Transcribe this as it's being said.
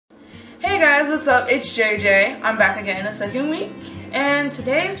guys, what's up? It's JJ. I'm back again a second week, and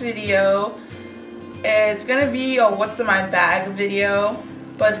today's video, it's gonna be a what's in my bag video,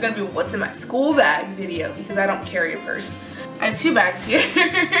 but it's gonna be what's in my school bag video because I don't carry a purse. I have two bags here.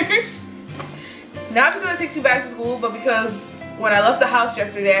 Not because I take two bags to school, but because when I left the house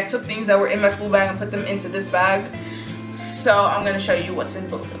yesterday, I took things that were in my school bag and put them into this bag. So I'm gonna show you what's in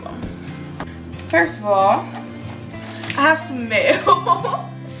both of them. First of all, I have some mail.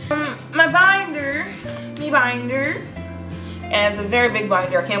 My binder, and it's a very big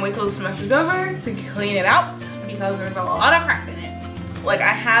binder. I can't wait till the semester's over to clean it out because there's a lot of crap in it. Like,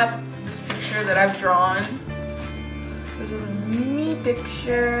 I have this picture that I've drawn. This is a me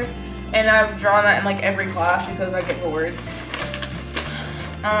picture, and I've drawn that in like every class because I get bored.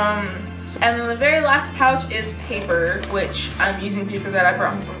 And then the very last pouch is paper, which I'm using paper that I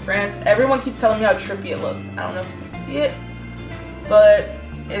brought home from France. Everyone keeps telling me how trippy it looks. I don't know if you can see it, but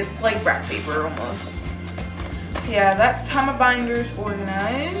it's like wrap paper almost. So yeah, that's how my binder's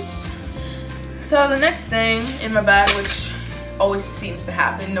organized. So the next thing in my bag, which always seems to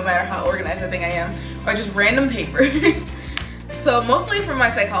happen no matter how organized I think I am, are just random papers. So mostly from my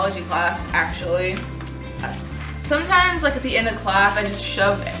psychology class, actually. Sometimes, like at the end of class, I just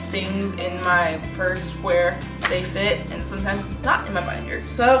shove things in my purse where they fit, and sometimes it's not in my binder.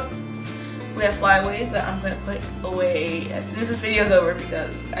 So we have flyaways that I'm gonna put away as soon as this video's over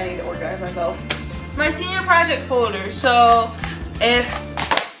because I need to organize myself. My senior project folder. So if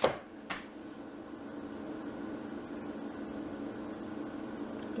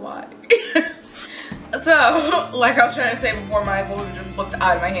why? So like I was trying to say before, my folder just flipped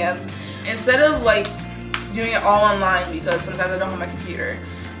out of my hands. Instead of like doing it all online because sometimes I don't have my computer,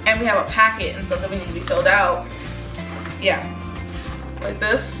 and we have a packet and stuff that we need to be filled out. Yeah, like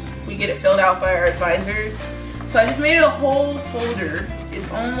this. We get it filled out by our advisors. So I just made it a whole folder, its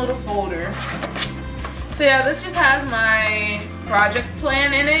own little folder. So yeah, this just has my project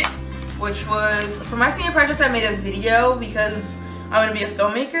plan in it, which was, for my senior project I made a video because I'm gonna be a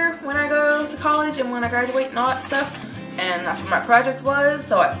filmmaker when I go to college and when I graduate and all that stuff. And that's what my project was.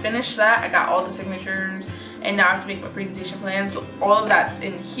 So I finished that, I got all the signatures, and now I have to make my presentation plan. So all of that's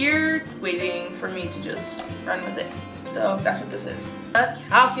in here, waiting for me to just run with it. So that's what this is. A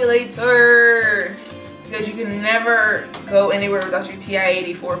calculator, because you can never go anywhere without your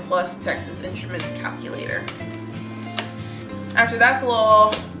TI-84 Plus Texas Instruments calculator. After that's a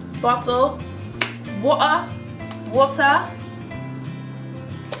little bottle, water,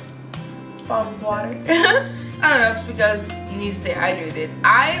 bottle of water. I don't know, it's because you need to stay hydrated.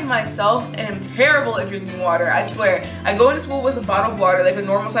 I myself am terrible at drinking water, I swear. I go into school with a bottle of water, like a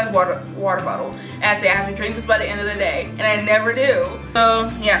normal sized water bottle, and I say I have to drink this by the end of the day, and I never do.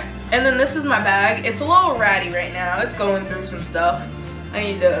 So yeah, and then this is my bag. It's a little ratty right now. It's going through some stuff. I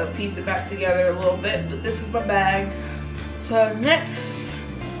need to piece it back together a little bit, but this is my bag. So next,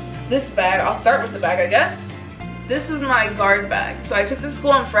 this bag, I'll start with the bag I guess. This is my guard bag. So I took this to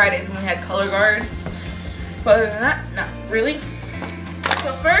school on Fridays when we had color guard. But other than that, not really.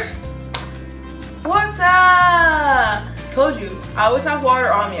 So first, water! Told you, I always have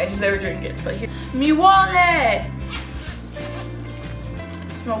water on me, I just never drink it. But here, me wallet!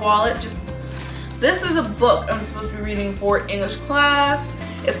 It's my wallet. This is a book I'm supposed to be reading for English class.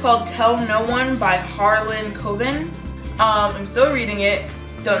 It's called Tell No One by Harlan Coben. I'm still reading it.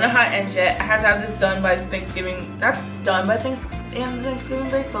 Don't know how it ends yet. I have to have this done by Thanksgiving. Not done by Thanksgiving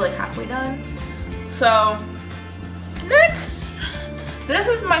break, but like halfway done. So, next, this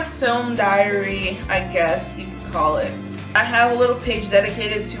is my film diary, I guess you could call it. I have a little page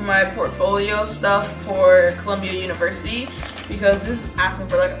dedicated to my portfolio stuff for Columbia University because this is asking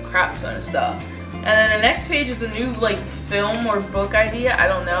for like a crap ton of stuff. And then the next page is a new like film or book idea, I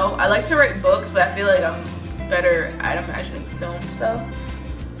don't know. I like to write books, but I feel like I'm better at imagining film stuff.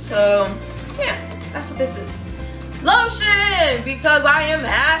 So, yeah, that's what this is. Lotion, because I am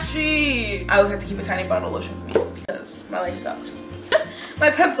ashy. I always have to keep a tiny bottle of lotion with me because my life sucks. My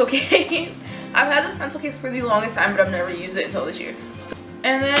pencil case. I've had this pencil case for the longest time, but I've never used it until this year. So,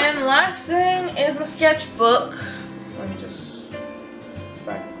 and then last thing is my sketchbook. Let me just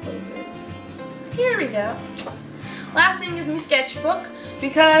try to close it. Here we go. Last thing is my sketchbook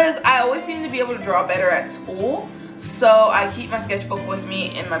because I always seem to be able to draw better at school. So I keep my sketchbook with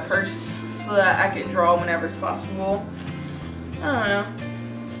me in my purse so that I can draw whenever it's possible. I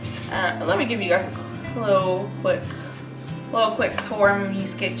don't know. Let me give you guys a little quick tour of my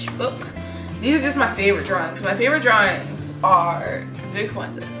sketchbook. These are just my favorite drawings. My favorite drawings are Vic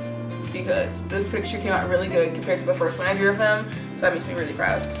Fuentes because this picture came out really good compared to the first one I drew of him, so that makes me really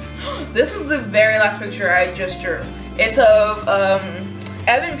proud. This is the very last picture I just drew. It's of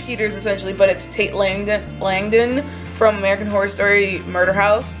Evan Peters essentially, but it's Tate Langdon from American Horror Story Murder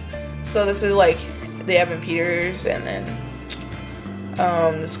House. So this is like the Evan Peters and then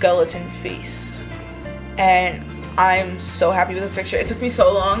the skeleton face. And I'm so happy with this picture. It took me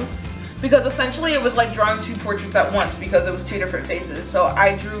so long because essentially it was like drawing 2 portraits at once because it was 2 different faces. So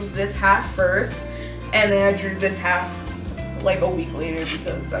I drew this half first and then I drew this half like a week later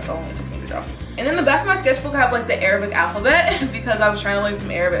because that's all it took me to draw. And in the back of my sketchbook I have like the Arabic alphabet because I was trying to learn some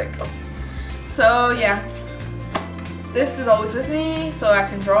Arabic. So yeah, this is always with me so I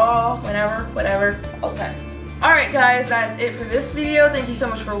can draw whenever, whatever, all the time. Alright guys, that's it for this video. Thank you so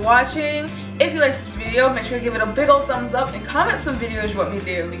much for watching. If you like this video, make sure to give it a big old thumbs up and comment some videos you want me to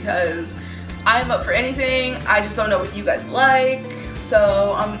do because I'm up for anything. I just don't know what you guys like,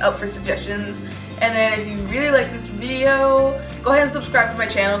 so I'm up for suggestions. And then if you really like this video, go ahead and subscribe to my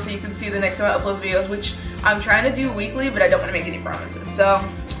channel so you can see the next time I upload videos, which I'm trying to do weekly, but I don't want to make any promises. So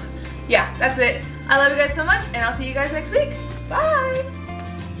yeah, that's it. I love you guys so much, and I'll see you guys next week. Bye!